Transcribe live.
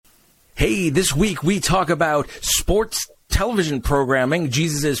Hey, this week we talk about sports television programming,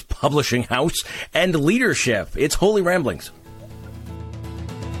 Jesus' publishing house, and leadership. It's Holy Ramblings.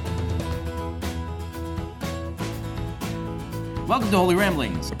 Welcome to Holy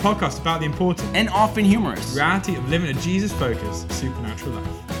Ramblings, A podcast about the important and often humorous reality of living a Jesus-focused supernatural life.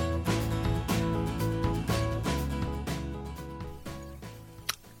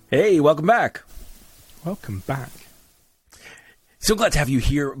 Hey, welcome back. Welcome back. So glad to have you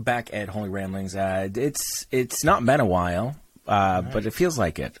here back at Holy Ramblings. It's not been a while, but it feels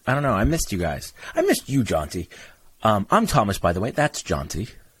like it. I don't know. I missed you guys. I missed you, Jaunty. I'm Thomas, by the way. That's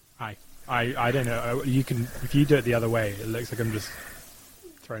Jaunty. Hi. I don't know. You can, if you do it the other way, it looks like I'm just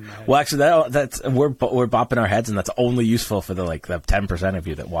throwing my head. Well, actually, that's we're bopping our heads, and that's only useful for the 10% of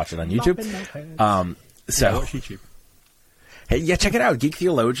you that watch it on YouTube. So watch YouTube. Hey, yeah, check it out. Geek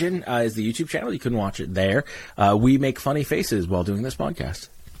Theologian is the YouTube channel. You can watch it there. We make funny faces while doing this podcast.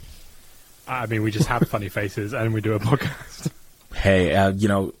 I mean, we just have funny faces, and we do a podcast. Hey,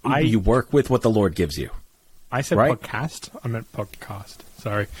 you work with what the Lord gives you. I said right? podcast. I meant podcast.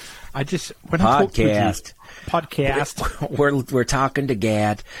 Sorry. I just podcast. Podcast. We're talking to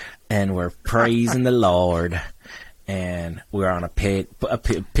God, and we're praising the Lord, and we're on a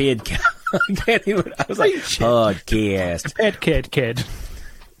podcast. I can't even. I was like podcast. Kid.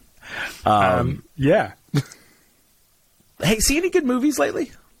 Yeah. Hey, see any good movies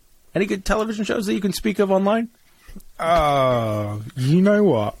lately? Any good television shows that you can speak of online? You know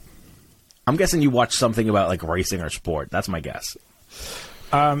what? I'm guessing you watch something about racing or sport. That's my guess.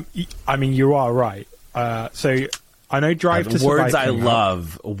 I mean, you are right. So I know Drive to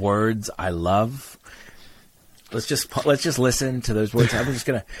Survive. Words I love. Let's just listen to those words.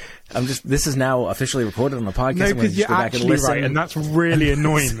 This is now officially recorded on the podcast. No, because you're actually right, and that's really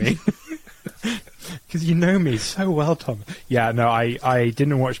annoying me. Because you know me so well, Tom. Yeah, no, I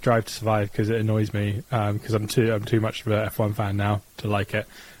didn't watch Drive to Survive because it annoys me. Because I'm too much of a F1 fan now to like it.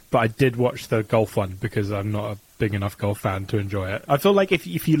 But I did watch the golf one because I'm not a big enough golf fan to enjoy it. I feel like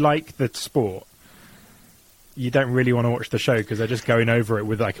if you like the sport, you don't really want to watch the show because they're just going over it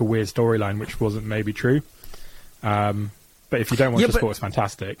with a weird storyline, which wasn't maybe true. But if you don't watch the sport, it's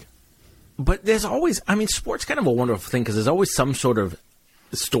fantastic. But there's always, sport's kind of a wonderful thing because there's always some sort of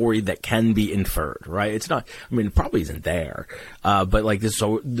story that can be inferred, right? It's not, it probably isn't there. But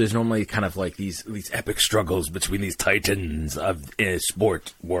there's normally kind of these epic struggles between these titans of a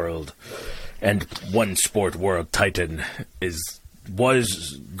sport world. And one sport world titan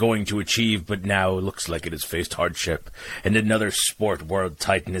was going to achieve, but now looks like it has faced hardship. And another sport world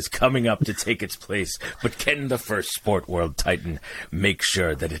titan is coming up to take its place. But can the first sport world titan make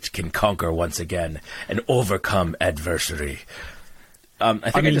sure that it can conquer once again and overcome adversity? I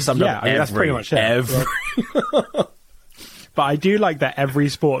just summed up that's pretty much it. But I do like that every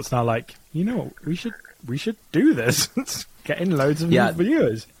sport's now you know what, we should do this. It's getting loads of new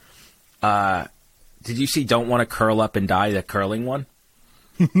viewers. Did you see Don't Want to Curl Up and Die, the curling one?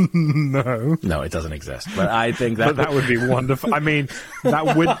 No. No, it doesn't exist. But I think that would be wonderful.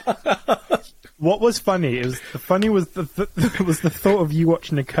 That would... What was funny was the thought of you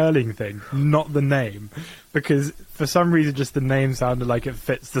watching a curling thing, not the name. Because for some reason just the name sounded like it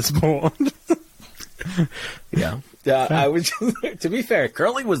fits the sport. Yeah. I was to be fair,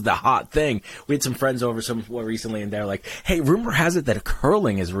 curling was the hot thing. We had some friends over recently, and they're like, "Hey, rumor has it that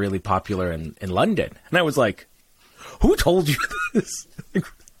curling is really popular in London." And I was like, "Who told you this?"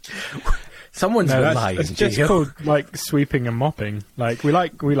 Someone's been lying. It's just called sweeping and mopping. We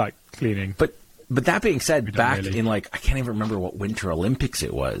like cleaning. But that being said, back in I can't even remember what Winter Olympics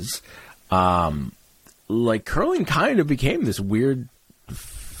it was. Curling kind of became this weird.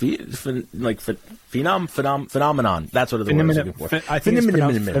 Phenomenon. That's what the word I was looking for. I think it's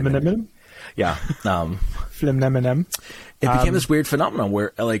yeah. It became this weird phenomenon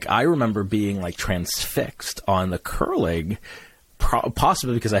where, I remember being transfixed on the curling,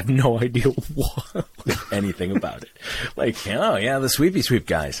 possibly because I have no idea anything about it. The sweepy sweep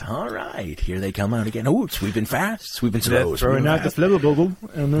guys. All right, here they come out again. Oh, sweeping fast, sweeping slow, throwing out the flibble,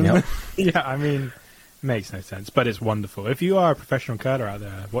 and then yep. Makes no sense, but it's wonderful. If you are a professional curler out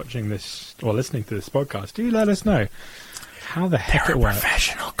there watching this or listening to this podcast, do let us know how the heck it works.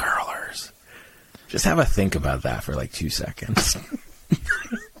 Professional curlers. Just have a think about that for 2 seconds.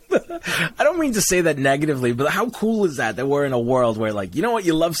 I don't mean to say that negatively, but how cool is that we're in a world where, you know what,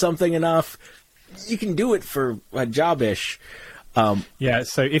 you love something enough, you can do it for a job-ish. So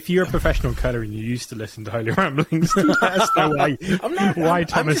if you're a professional curler and you used to listen to Holy Ramblings, let us know why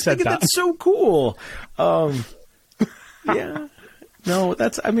Thomas said that. That's so cool. Yeah. No,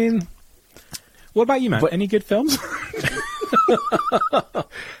 what about you, man? Any good films?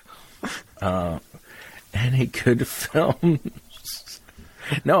 any good films?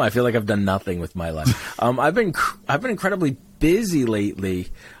 No, I feel like I've done nothing with my life. I've been incredibly busy lately.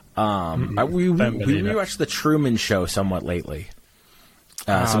 We rewatched The Truman Show somewhat lately.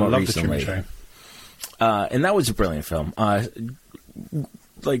 Somewhat recently. The Truman Show. And that was a brilliant film.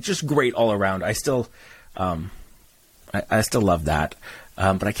 Like, just great all around. I still love that.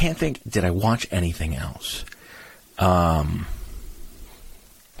 But I can't think, did I watch anything else? Kim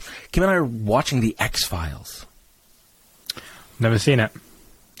and I are watching The X-Files. Never seen it.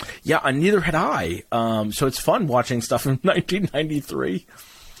 Yeah, neither had I. So it's fun watching stuff from 1993.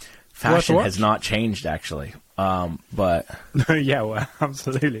 Fashion has not changed, actually. But yeah, well,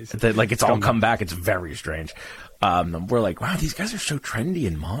 absolutely. It's all come back. It's very strange. We're like, wow, these guys are so trendy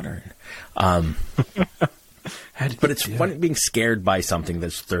and modern. But it's fun being scared by something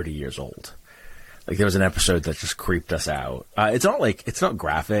that's 30 years old. Like, there was an episode that just creeped us out. It's not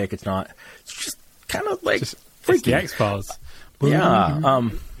graphic. It's just kind of like freaky. It's the X-Files. Yeah. Yeah.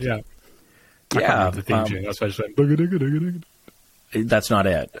 Yeah. I can't remember the theme tune. That's why I just that's not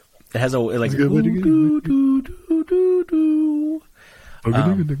it. It has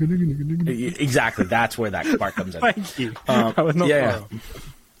exactly. That's where that part comes in. Thank you. I was not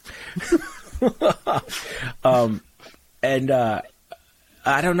and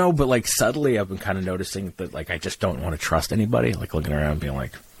I don't know, but like subtly, I've been kind of noticing that like I just don't want to trust anybody. Like looking around, being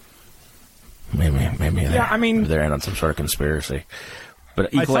like, maybe they're in on some sort of conspiracy.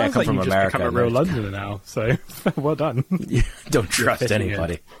 But equally, I come from America. Just become a real Londoner now, so well done. Don't trust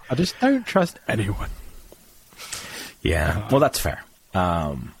anybody. I just don't trust anyone. Yeah, well, that's fair.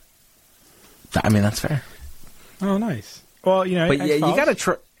 That's fair. Oh, nice. Well, you know, but yeah, you gotta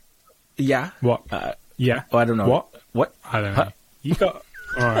try. Yeah. What? Yeah. Well, I don't know. What? I don't know. You got.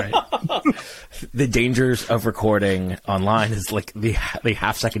 All right. The dangers of recording online is like the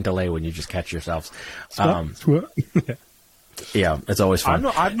half-second delay when you just catch yourselves. Yeah, it's always fun.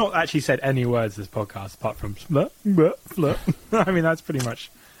 I've not actually said any words this podcast apart from splut, splut, splut. I mean, that's pretty much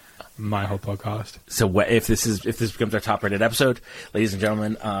my whole podcast. So if this becomes our top-rated episode, ladies and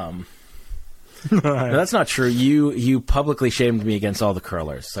gentlemen, no, that's not true. You publicly shamed me against all the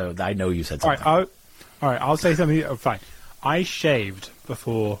curlers, so I know you said something. All right, I'll say something. Oh, fine. I shaved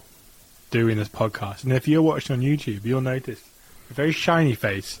before doing this podcast, and if you're watching on YouTube, you'll notice a very shiny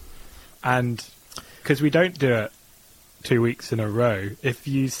face, and because we don't do it 2 weeks in a row, if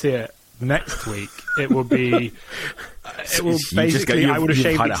you see it next week, it will be. It will basically. I would have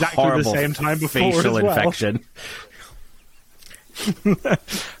shaved exactly the same time before facial as well. infection.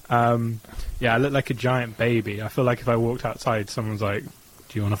 Yeah, I look like a giant baby. I feel like if I walked outside, someone's like, "Do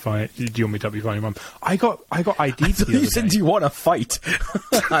you want to fight? Do you want me to help you find your mum?" I got ID'd. You said, "Do you want to fight?"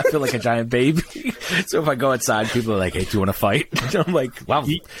 I feel like a giant baby. So if I go outside, people are like, "Hey, do you want to fight?" I'm like, "Wow,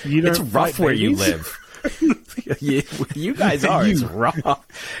 it's rough where you live." You guys are. It's rough.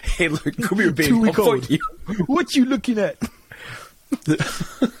 Hey, look, come here, baby. I'll fight you. What you looking at?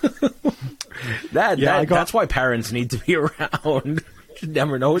 That's why parents need to be around. You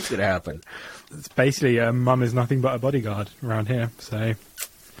never know what's going to happen. It's basically, mum is nothing but a bodyguard around here. So,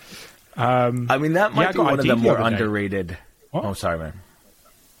 that might be one of the more underrated. What? Oh, sorry, man.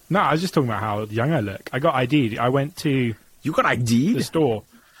 No, I was just talking about how young I look. I got ID'd. I went to. You got ID'd? The store.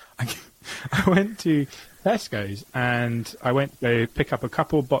 I went to Tesco's and I went to pick up a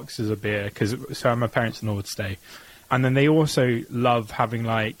couple boxes of beer so my parents-in-law would stay, and then they also love having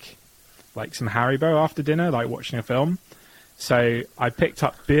like some Haribo after dinner, like watching a film. So I picked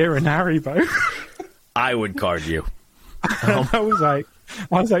up beer and Haribo. I would card you. I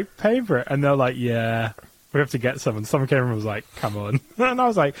was like, pay for it, and they're like, yeah, we have to get some. And someone came and was like, come on, and I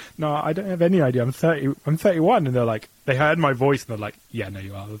was like, no, I don't have any idea. I'm 31, and they're like, they heard my voice and they're like, yeah, no,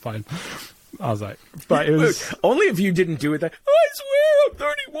 you are, fine. I was like, but it was only if you didn't do it. I swear, I'm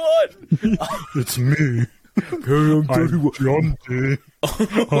 31. It's me. I'm 31.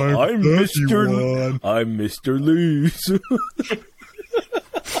 I'm Mr. I'm Mr. Lose.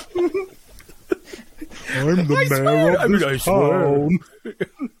 I'm the mayor of this town.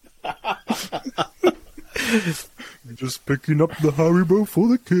 I'm just picking up the Haribo for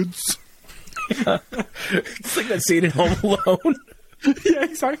the kids. It's like that scene in Home Alone. Yeah,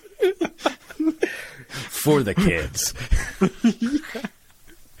 exactly. For the kids.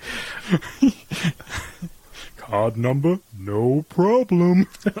 Card number, no problem.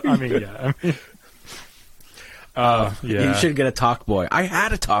 Yeah. You should get a Talk Boy. I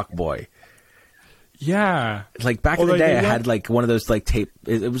had a Talk Boy. Yeah. Like back in the day, I had like one of those like tape.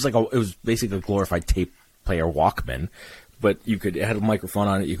 It was basically a glorified tape player Walkman, but it had a microphone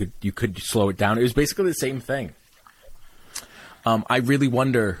on it. You could slow it down. It was basically the same thing. I really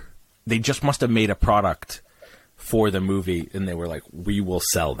wonder, they just must have made a product for the movie, and they were like, "We will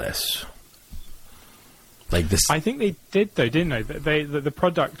sell this." Like this, I think they did though, didn't they? The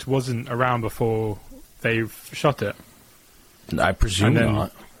product wasn't around before they shot it. I presume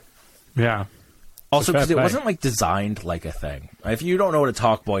not. Yeah. Also, because it wasn't like designed like a thing. If you don't know what a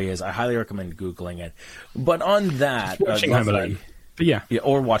talk boy is, I highly recommend Googling it. But on that,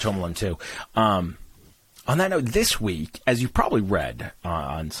 or watch Home Alone 2. On that note, this week, as you probably read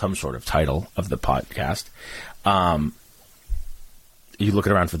on some sort of title of the podcast, you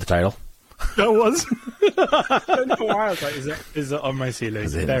looking around for the title? That was. I don't know why I was like, is it on my ceiling?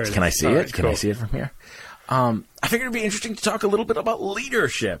 Can I see it? Can I see it from here? I figured it'd be interesting to talk a little bit about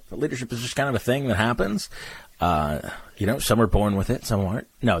leadership. Leadership is just kind of a thing that happens. Some are born with it, some aren't.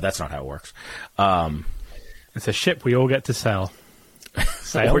 No, that's not how it works. It's a ship we all get to sail.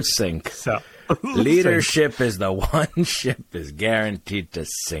 Sail or sink. Leadership is the one ship is guaranteed to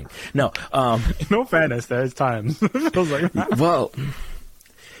sink. No. In all fairness, there's times it feels like that. Well,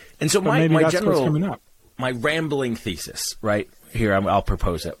 and so my general, my rambling thesis, right here, I'll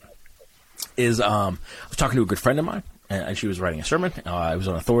propose it. Is I was talking to a good friend of mine, and she was writing a sermon. I was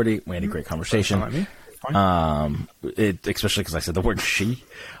on authority. We had a great conversation. Like me. Especially because I said the word "she."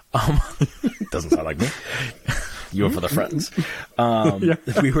 Doesn't sound like me. You were for the friends.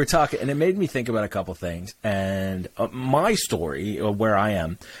 We were talking, and it made me think about a couple things. And my story, where I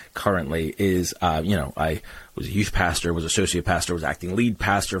am currently, is I was a youth pastor, was associate pastor, was acting lead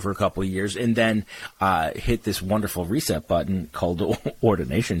pastor for a couple of years, and then hit this wonderful reset button called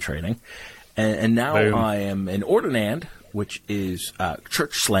ordination training. And now Boom. I am an ordinand, which is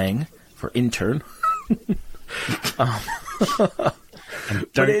church slang for intern.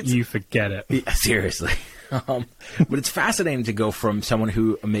 And don't you forget it. Yeah, seriously. But it's fascinating to go from someone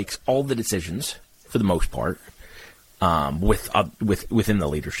who makes all the decisions, for the most part, within the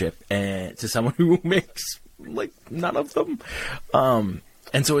leadership, and to someone who makes like none of them.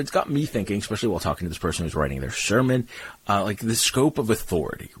 And so it's got me thinking, especially while talking to this person who's writing their sermon, like the scope of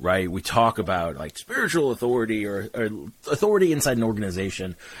authority, right? We talk about like spiritual authority or authority inside an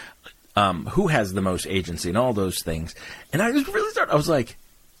organization, who has the most agency and all those things. And I was like,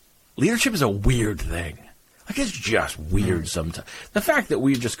 leadership is a weird thing. Like, it's just weird sometimes. The fact that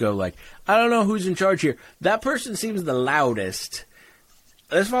we just go like, I don't know who's in charge here. That person seems the loudest.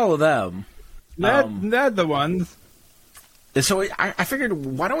 Let's follow them. They're the ones. And so I figured,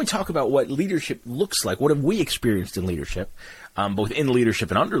 why don't we talk about what leadership looks like? What have we experienced in leadership, both in leadership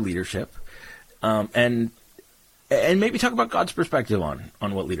and under leadership, and maybe talk about God's perspective on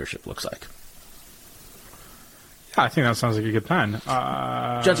what leadership looks like. Yeah, I think that sounds like a good plan.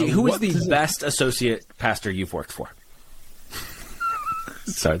 Judgy, who is the best associate pastor you've worked for?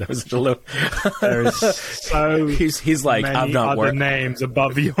 Sorry, that was a little. There is so he's like, many I'm not other working. names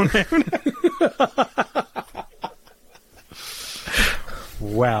above your name.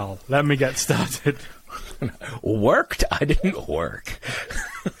 Well, let me get started. Worked? I didn't work.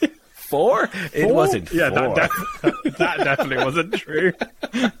 Four? It wasn't yeah, four. That definitely wasn't true.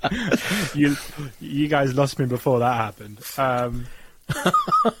 You guys lost me before that happened.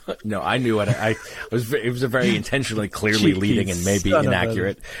 No, I knew it. It was a very intentionally, clearly leading and maybe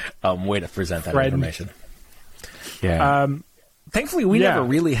inaccurate way to present that information. Yeah. Thankfully, we never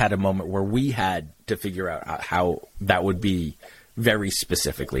really had a moment where we had to figure out how that would be very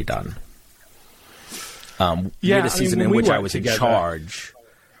specifically done. We had a season in which I was in charge,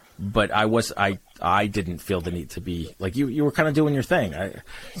 but I didn't feel the need to be like you were kind of doing your thing.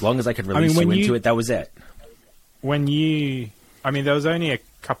 As long as I could release you into it, that was it. There was only a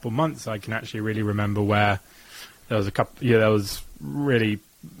couple months I can actually really remember where there was a couple. Yeah, there was really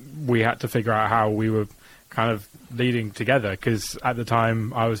we had to figure out how we were kind of leading together, because at the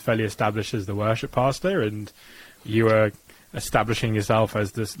time I was fairly established as the worship pastor, and you were establishing yourself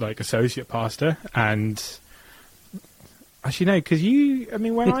as this like associate pastor. And actually no, because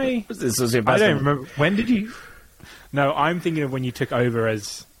when I don't remember, when did you? No, I'm thinking of when you took over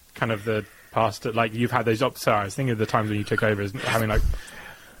as kind of the pastor. Like you've had those I was thinking of the times when you took over as having like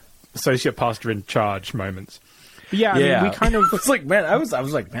associate pastor in charge moments. But yeah, we kind of. It's like, man, I was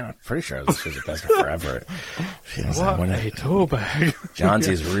like, man, I'm pretty sure I was associate pastor forever. What a toolbag.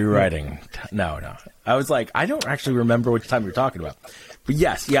 Johnson's rewriting. No. I was like, I don't actually remember which time you're talking about. But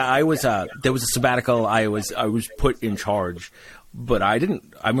yes, I was. There was a sabbatical. I was put in charge, but I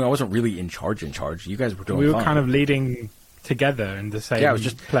didn't. I wasn't really in charge. You guys were doing. We were fine. kind of leading together in the same. Yeah, it was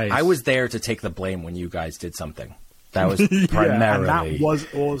just place. I was there to take the blame when you guys did something. That was primarily. And that was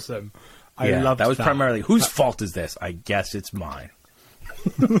awesome. I loved that. That was primarily whose fault is this? I guess it's mine.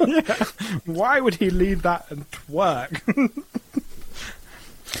 Why would he leave that and twerk?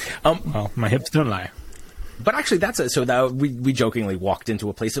 Well, my hips don't lie. But actually, so that we jokingly walked into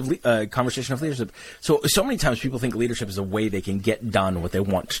a place of conversation of leadership. So many times people think leadership is a way they can get done what they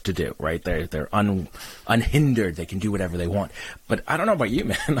want to do, right? They're unhindered. They can do whatever they want. But I don't know about you,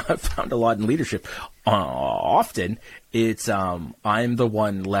 man. I've found a lot in leadership. Often it's I'm the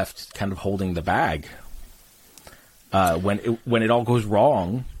one left kind of holding the bag when it all goes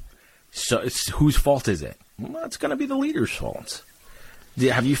wrong. So whose fault is it? Well, it's going to be the leader's fault.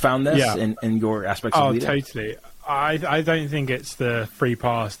 Have you found this in your aspects of leadership? Oh, totally. I don't think it's the free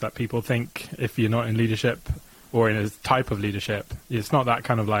pass that people think if you're not in leadership or in a type of leadership. It's not that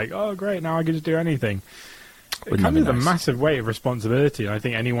kind of like, oh, great, now I can just do anything. It comes with a massive weight of responsibility. And I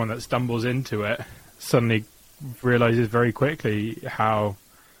think anyone that stumbles into it suddenly realizes very quickly how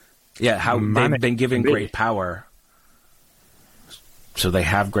they've been given great power, so they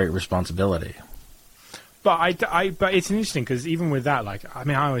have great responsibility. But but it's interesting because even with that, like, I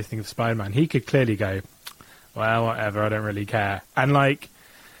mean, I always think of Spider-Man. He could clearly go, well, whatever, I don't really care. And like,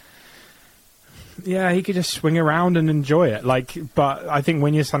 yeah, he could just swing around and enjoy it. Like, but I think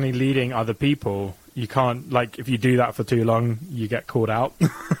when you're suddenly leading other people, you can't, like, if you do that for too long, you get called out.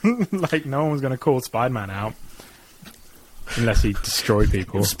 Like, no one's going to call Spider-Man out unless he destroyed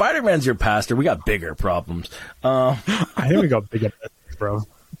people. If Spider-Man's your pastor, we got bigger problems. I think we got bigger problems,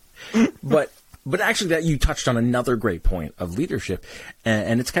 bro. But actually, that you touched on another great point of leadership,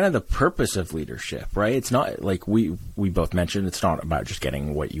 and it's kind of the purpose of leadership, right? It's not like we both mentioned. It's not about just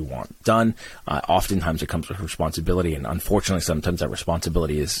getting what you want done. Oftentimes, it comes with responsibility, and unfortunately, sometimes that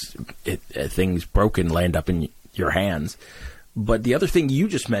responsibility is things broken land up in your hands. But the other thing you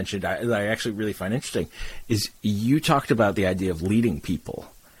just mentioned, that I actually really find interesting, is you talked about the idea of leading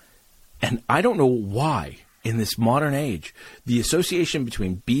people, and I don't know why. In this modern age, the association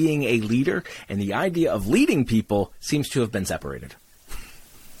between being a leader and the idea of leading people seems to have been separated.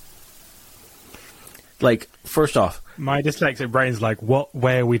 Like, first off, my dyslexic brain's like, what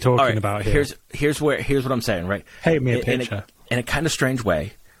way are we talking about here? Here's what I'm saying, right? Hey, me a picture. In a kind of strange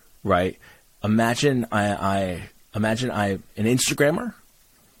way, right? Imagine I'm an Instagrammer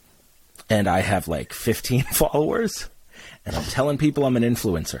and I have like 15 followers and I'm telling people I'm an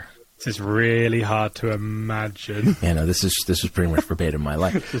influencer. This is really hard to imagine. Yeah, no, this is pretty much verbatim my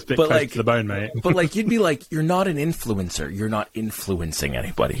life. Just a bit close to the bone, mate. But like, you'd be like, you're not an influencer. You're not influencing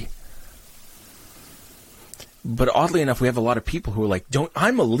anybody. But oddly enough, we have a lot of people who are like,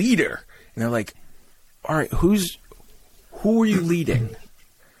 I'm a leader. And they're like, all right, who are you leading?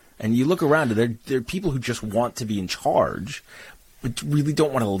 And you look around and there are people who just want to be in charge, but really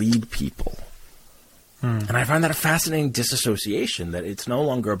don't want to lead people. And I find that a fascinating disassociation, that it's no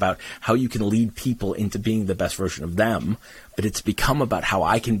longer about how you can lead people into being the best version of them, but it's become about how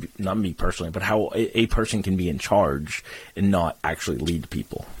I can be, not me personally, but how a person can be in charge and not actually lead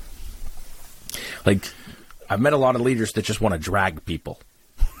people. Like, I've met a lot of leaders that just want to drag people.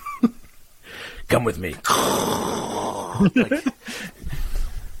 Come with me.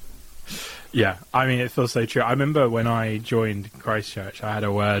 Yeah, I mean, it feels so true. I remember when I joined Christchurch, I had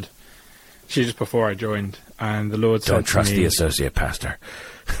a word just before I joined, and the Lord said, don't trust the associate pastor.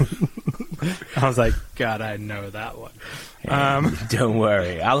 I was like, God, I know that one. Don't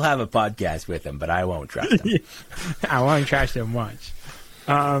worry, I'll have a podcast with him, but I won't trust him. I won't trust him much.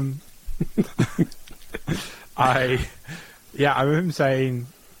 I remember him saying,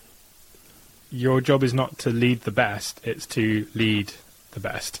 your job is not to lead the best, it's to lead the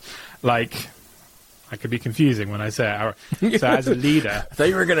best. Like, I could be confusing when I say it. So as a leader... I thought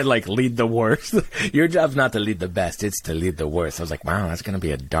you were going to, like, lead the worst. Your job's not to lead the best, it's to lead the worst. I was like, wow, that's going to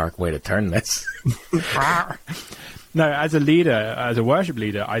be a dark way to turn this. No, as a leader, as a worship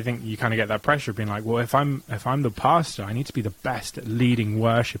leader, I think you kind of get that pressure of being like, well, if I'm the pastor, I need to be the best at leading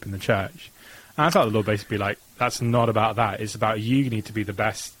worship in the church. And I thought the Lord basically like, that's not about that. It's about you need to be the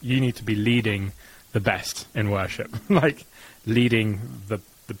best. You need to be leading the best in worship. Like, leading the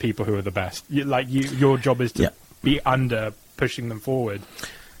people who are the best. Your job is to be under pushing them forward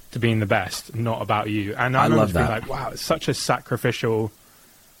to being the best, not about you. And I love that. Like, wow, it's such a sacrificial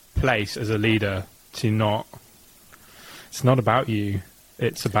place as a leader to not. It's not about you.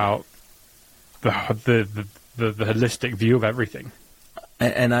 It's about the holistic view of everything.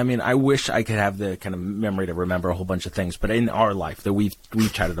 And I mean, I wish I could have the kind of memory to remember a whole bunch of things, but in our life, that we've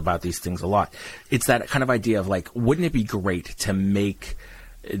chatted about these things a lot. It's that kind of idea of like, wouldn't it be great to make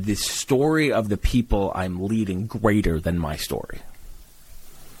the story of the people I'm leading greater than my story?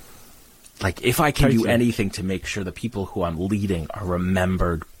 Like, if I can do anything to make sure the people who I'm leading are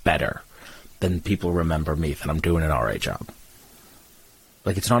remembered better than people remember me, then I'm doing an RA job.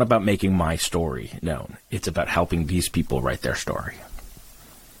 Like, it's not about making my story known. It's about helping these people write their story.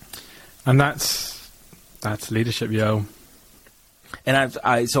 And that's That's leadership, yo.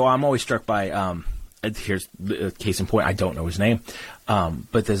 And so I'm always struck by, here's the case in point, I don't know his name,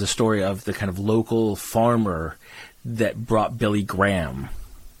 but there's a story of the kind of local farmer that brought Billy Graham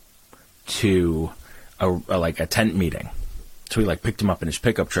to a tent meeting. So he like picked him up in his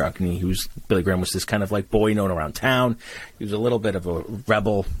pickup truck, and Billy Graham was this kind of like boy known around town. He was a little bit of a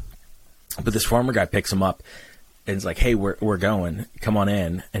rebel, but this farmer guy picks him up and is like, "Hey, we're going. Come on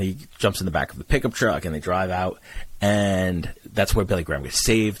in." And he jumps in the back of the pickup truck, and they drive out, and that's where Billy Graham gets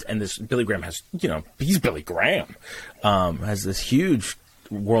saved. And this Billy Graham has, he's Billy Graham, has this huge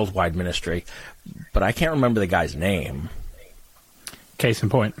worldwide ministry, but I can't remember the guy's name. Case in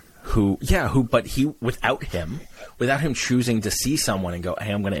point. But without him choosing to see someone and go,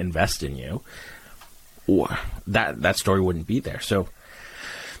 "Hey, I'm going to invest in you," that story wouldn't be there. So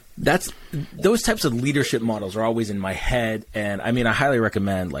those types of leadership models are always in my head. And I mean, I highly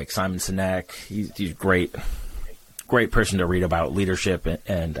recommend like Simon Sinek. He's great person to read about leadership.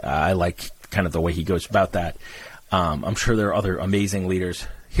 And I like kind of the way he goes about that. I'm sure there are other amazing leaders.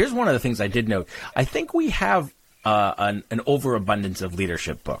 Here's one of the things I did note. I think we have an overabundance of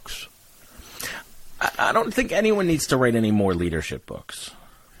leadership books. I don't think anyone needs to write any more leadership books.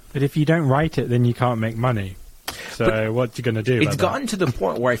 But if you don't write it, then you can't make money. So what you going to do? It's gotten to the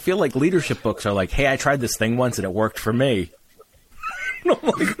point where I feel like leadership books are like, "Hey, I tried this thing once and it worked for me."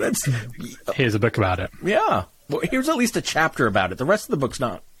 Here's a book about it. Yeah. Well, here's at least a chapter about it. The rest of the book's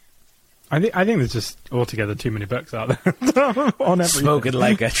not. I think there's just altogether too many books out there on everything. Spoken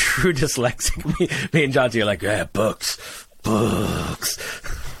like a true dyslexic. Me and John are like, "Yeah, books.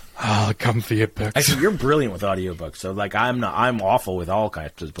 Oh, come for your books." Actually, you're brilliant with audiobooks. So like, I'm awful with all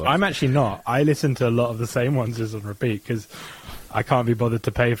kinds of books. I'm actually not. I listen to a lot of the same ones just on repeat because I can't be bothered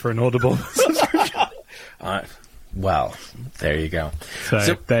to pay for an Audible subscription. Well, there you go.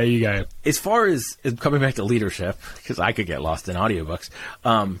 So there you go. As far as coming back to leadership, because I could get lost in audiobooks,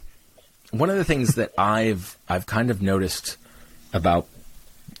 one of the things that I've kind of noticed about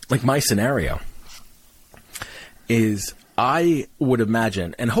like my scenario is I would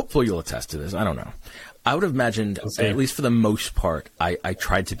imagine, and hopefully you'll attest to this, I don't know. I would have imagined, at least for the most part, I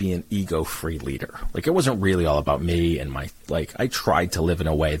tried to be an ego-free leader. Like, it wasn't really all about me and I tried to live in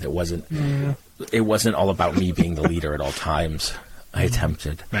a way that wasn't, it wasn't all about me being the leader at all times. I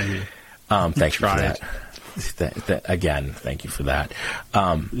attempted. Maybe. Thank you for that. Again, thank you for that.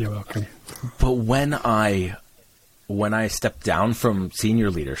 You're welcome. But when I stepped down from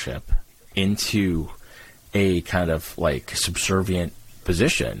senior leadership into a kind of like subservient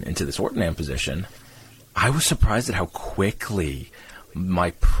position, into this ordinand position, I was surprised at how quickly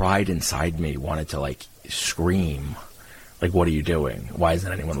my pride inside me wanted to like scream, like, "What are you doing? Why isn't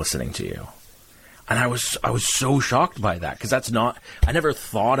anyone listening to you?" And I was so shocked by that, because I never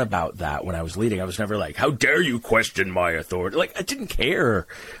thought about that when I was leading. I was never like, "How dare you question my authority?" Like, I didn't care.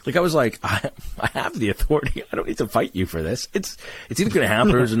 Like, I was like, I have the authority. I don't need to fight you for this. It's either going to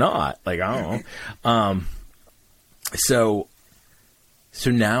happen or it's not. Like, I don't know. So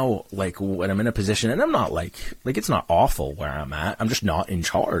now, like, when I'm in a position, and I'm not like it's not awful where I'm at, I'm just not in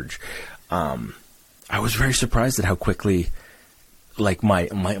charge. I was very surprised at how quickly, like,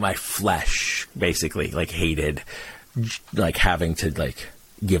 my flesh basically like hated like having to like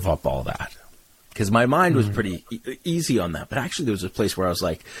give up all that, because my mind was pretty easy on that. But actually, there was a place where I was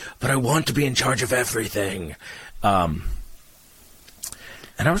like, "But I want to be in charge of everything," and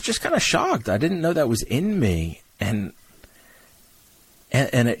I was just kind of shocked. I didn't know that was in me, and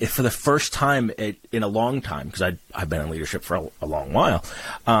for the first time in a long time, because I've been in leadership for a long while.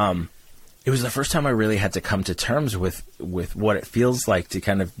 It was the first time I really had to come to terms with what it feels like to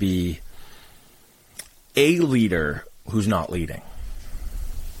kind of be a leader who's not leading.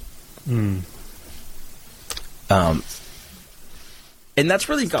 And that's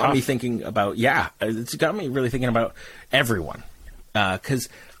really got me thinking about, it's got me really thinking about everyone. Because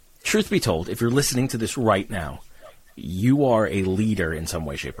truth be told, if you're listening to this right now, you are a leader in some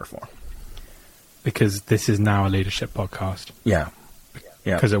way, shape, or form. Because this is now a leadership podcast. Yeah.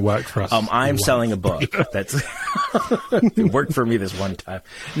 Yeah, because it worked for us. I'm selling a book that's it worked for me this one time.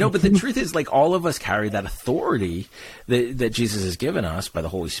 No, but the truth is, like, all of us carry that authority that Jesus has given us by the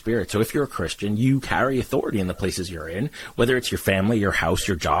Holy Spirit. So if you're a Christian, you carry authority in the places you're in, whether it's your family, your house,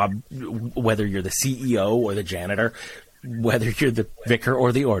 your job, whether you're the CEO or the janitor, whether you're the vicar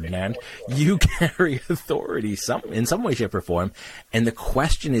or the ordinand, you carry authority in some way, shape, or form. And the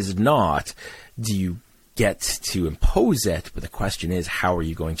question is not, do you get to impose it, but the question is, how are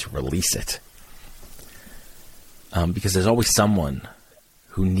you going to release it? Because there's always someone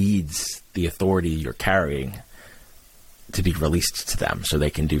who needs the authority you're carrying to be released to them so they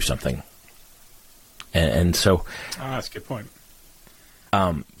can do something. And so, that's a good point.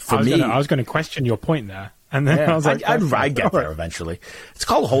 For me, I was going to question your point there, and then I was like, I'd get there eventually. It's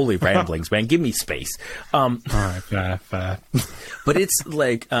called Holy Ramblings, man. Give me space. All right, fair. But it's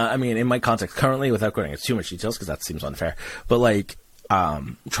like, I mean, in my context currently, without going into too much details, because that seems unfair, but like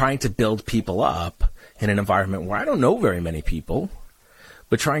trying to build people up in an environment where I don't know very many people,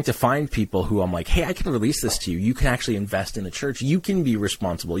 but trying to find people who I'm like, hey, I can release this to you. You can actually invest in the church. You can be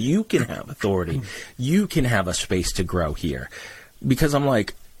responsible. You can have authority. You can have a space to grow here. Because I'm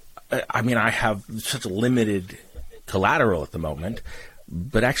like, I mean, I have such limited collateral at the moment,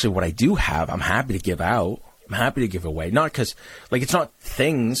 but actually what I do have, I'm happy to give out. I'm happy to give away. Not because, like, it's not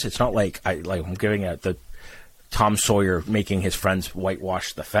things. It's not like I'm giving out the Tom Sawyer making his friends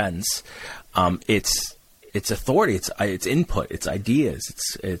whitewash the fence. It's authority. It's input. It's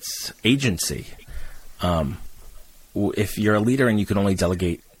ideas. It's agency. If you're a leader and you can only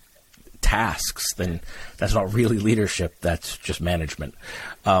delegate tasks, then that's not really leadership. That's just management.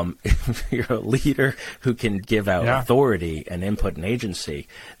 If you're a leader who can give out authority and input and agency,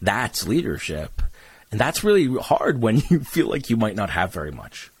 that's leadership. And that's really hard when you feel like you might not have very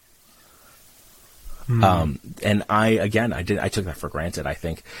much. And I took that for granted. I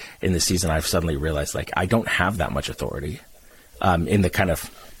think in this season, I've suddenly realized, like, I don't have that much authority, in the kind of,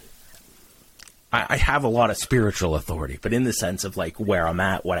 I have a lot of spiritual authority, but in the sense of like where I'm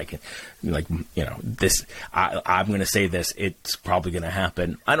at, what I can, like, you know, this, I'm going to say this, it's probably going to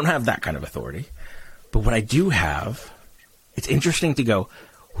happen. I don't have that kind of authority, but what I do have, it's interesting to go,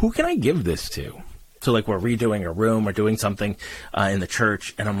 who can I give this to? So like we're redoing a room or doing something, in the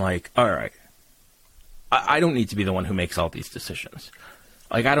church. And I'm like, all right, I don't need to be the one who makes all these decisions.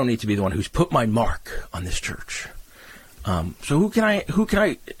 Like, I don't need to be the one who's put my mark on this church. So who can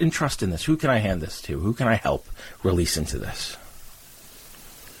I entrust in this? Who can I hand this to? Who can I help release into this?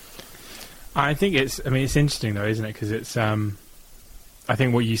 I think it's interesting though, isn't it? Because it's, I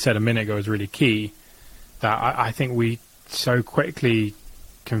think what you said a minute ago is really key, that I think we so quickly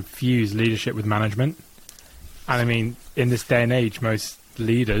confuse leadership with management. And I mean, in this day and age, most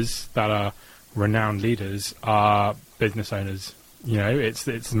leaders that are renowned leaders are business owners. You know,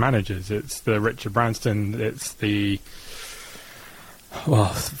 it's managers. It's the Richard Branson. It's the, well,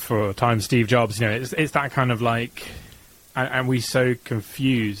 for a time, Steve Jobs. You know, it's that kind of like, and we so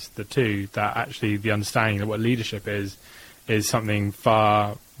confuse the two that actually the understanding that what leadership is something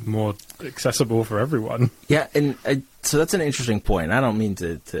far more accessible for everyone. Yeah, and so that's an interesting point. I don't mean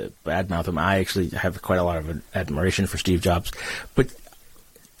to badmouth him. I actually have quite a lot of admiration for Steve Jobs, but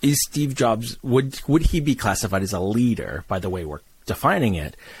is Steve Jobs, would he be classified as a leader by the way we're defining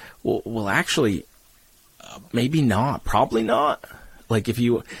it? Well, actually, maybe not. Probably not. Like if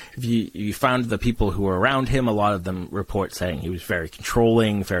you found the people who were around him, a lot of them report saying he was very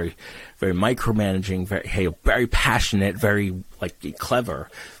controlling, very, very micromanaging, very passionate, very like clever.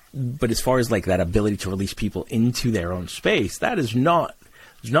 But as far as like that ability to release people into their own space, that is not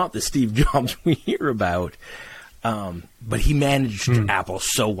the Steve Jobs we hear about. But he managed Apple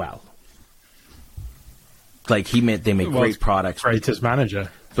so well. Like they make great products. Greatest manager,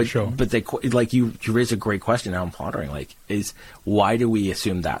 but sure. But they, like you raise a great question. Now I'm pondering, like, is why do we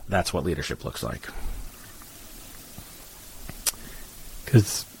assume that that's what leadership looks like?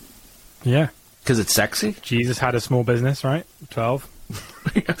 Because it's sexy. Jesus had a small business, right? 12.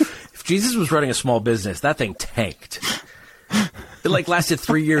 If Jesus was running a small business, that thing tanked. It like lasted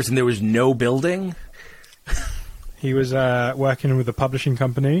 3 years and there was no building. He was working with a publishing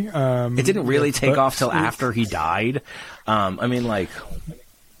company. It didn't really take off till after he died. He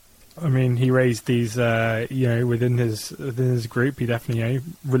raised these, within his group. He definitely,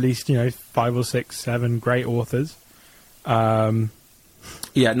 released, 5 or 6, 7 great authors. Yeah,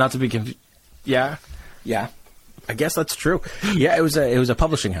 not to be confused. Yeah. I guess that's true. Yeah, it was a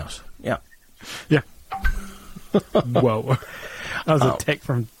publishing house. Yeah. Yeah. Whoa, that was a tick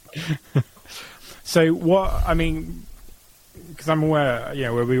from. So because I'm aware,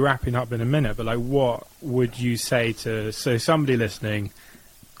 we'll be wrapping up in a minute, but like, what would you say to somebody listening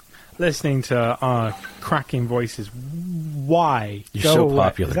to our cracking voices? Why? You're so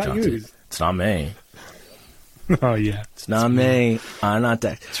popular, Jonty. It's not me. Oh yeah, it's not me. I'm not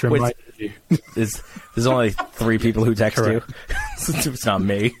that. It's reminded you. There's only 3 people who text you. It's not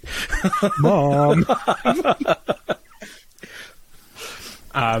me, Mom.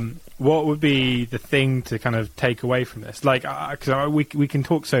 What would be the thing to kind of take away from this? Like, because we can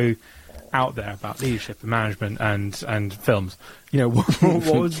talk so out there about leadership and management and films. What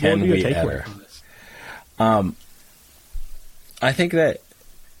would be your takeaway from this? I think that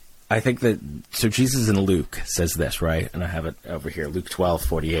I think that, so Jesus in Luke says this, right? And I have it over here, Luke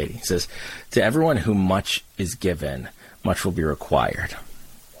 12:48. He says, to everyone whom much is given, much will be required.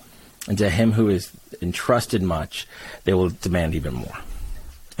 And to him who is entrusted much, they will demand even more.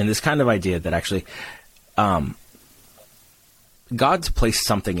 And this kind of idea that actually God's placed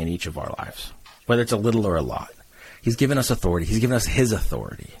something in each of our lives, whether it's a little or a lot. He's given us authority. He's given us his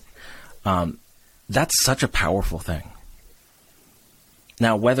authority. That's such a powerful thing.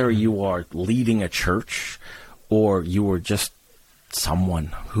 Now, whether you are leading a church or you are just someone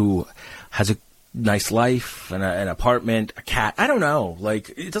who has a nice life, an apartment, a cat, I don't know. Like,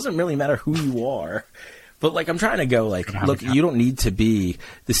 it doesn't really matter who you are. But, like, I'm trying to go, like, look, you don't need to be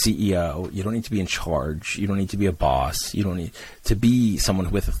the CEO. You don't need to be in charge. You don't need to be a boss. You don't need to be someone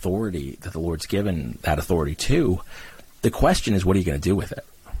with authority that the Lord's given that authority to. The question is, what are you going to do with it?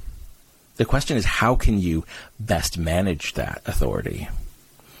 The question is, how can you best manage that authority?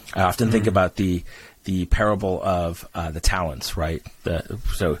 I often think about the parable of the talents, right?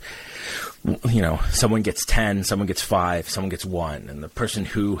 So, you know, someone gets 10, someone gets 5, someone gets 1. And the person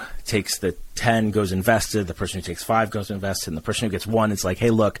who takes the 10 goes invested, the person who takes 5 goes invested, and the person who gets 1 is like, hey,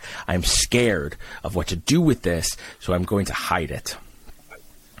 look, I'm scared of what to do with this, so I'm going to hide it.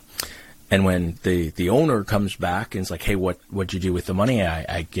 And when the owner comes back and is like, hey, what'd you do with the money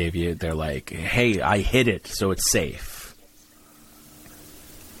I gave you? They're like, hey, I hid it, so it's safe.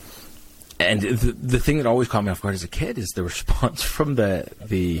 And the thing that always caught me off guard as a kid is the response from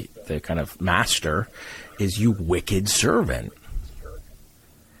the kind of master is, you wicked servant.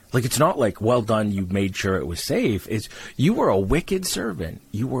 Like, it's not like, well done, you made sure it was safe. It's, you were a wicked servant.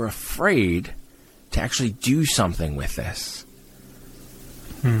 You were afraid to actually do something with this.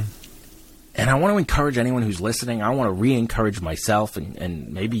 And I want to encourage anyone who's listening. I want to re-encourage myself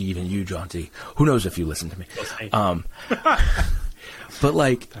and maybe even you, John T. Who knows if you listen to me. But,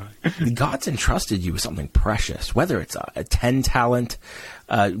 like, God's entrusted you with something precious, whether it's a 10-talent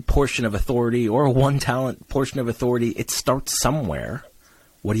portion of authority or a 1-talent portion of authority. It starts somewhere.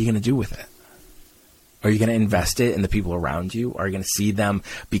 What are you going to do with it? Are you going to invest it in the people around you? Are you going to see them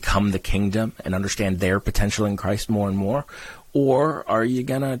become the kingdom and understand their potential in Christ more and more? Or are you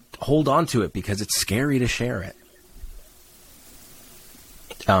going to hold on to it because it's scary to share it?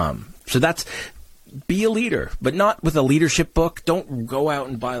 So that's... Be a leader, but not with a leadership book. Don't go out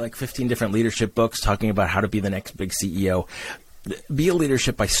and buy like 15 different leadership books talking about how to be the next big CEO. Be a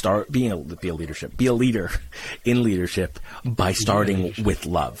leadership by be a leader in leadership by starting with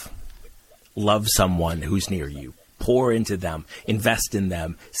love. Love someone who's near you. Pour into them, invest in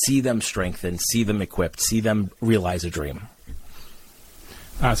them, see them strengthened, see them equipped, see them realize a dream.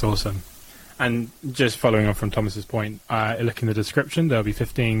 That's awesome. And just following on from Thomas's point, look in the description. There'll be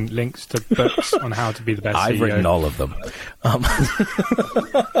 15 links to books on how to be the best CEO. I've written all of them.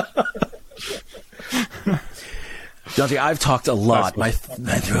 Jonty, I've talked a lot. My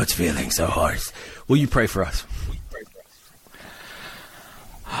throat's feeling so hoarse. Will you pray for us?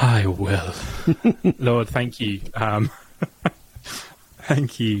 I will. Lord, thank you.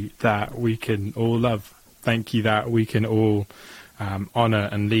 Thank you that we can all love. Thank you that we can all honor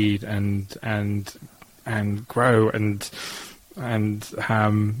and lead and grow and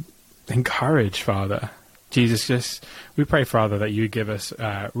encourage, Father. Jesus, we pray, Father, that you give us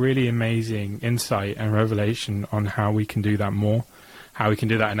really amazing insight and revelation on how we can do that more, how we can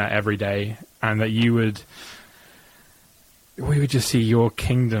do that in our everyday, and that we would just see your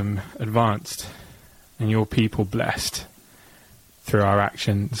kingdom advanced and your people blessed through our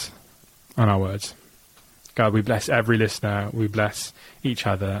actions and our words. God, we bless every listener. We bless each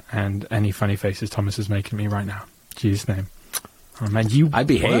other and any funny faces Thomas is making me right now. In Jesus' name. Oh, man, I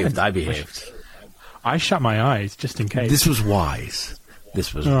behaved. I shut my eyes just in case. This was wise.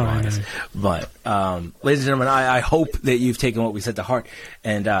 But, ladies and gentlemen, I hope that you've taken what we said to heart.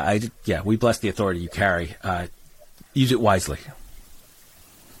 And, we bless the authority you carry. Use it wisely.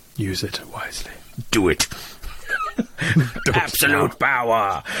 Use it wisely. Do it. Absolute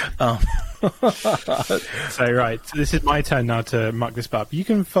power. So this is my turn now to muck this up. You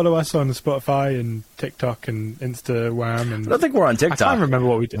can follow us on Spotify and TikTok and Instagram. And I don't think we're on TikTok. I can't remember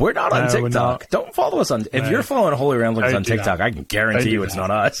what we did. We're not on TikTok. Don't follow us on. If you're following Holy Ramblings on TikTok, I can guarantee you it's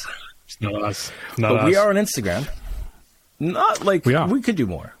not us. It's not us. But we are on Instagram. Not like we could do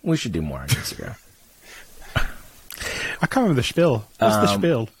more. We should do more on Instagram. I can't remember the spiel. What's the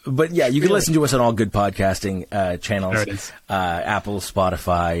spiel? But yeah, you can listen to us on all good podcasting channels. There it is. Apple,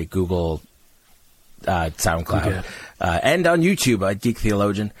 Spotify, Google, SoundCloud, and on YouTube, Geek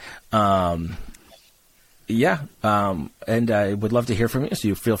Theologian. And I would love to hear from you. So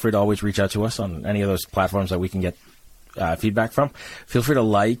you feel free to always reach out to us on any of those platforms that we can get feedback from. Feel free to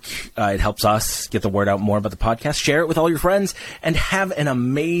like. It helps us get the word out more about the podcast. Share it with all your friends, and have an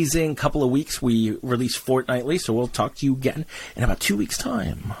amazing couple of weeks. We release fortnightly, so we'll talk to you again in about 2 weeks'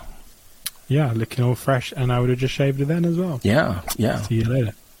 time. Yeah, looking all fresh, and I would have just shaved it then as well. Yeah. See you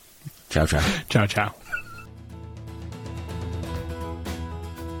later. Ciao, ciao. Ciao, ciao.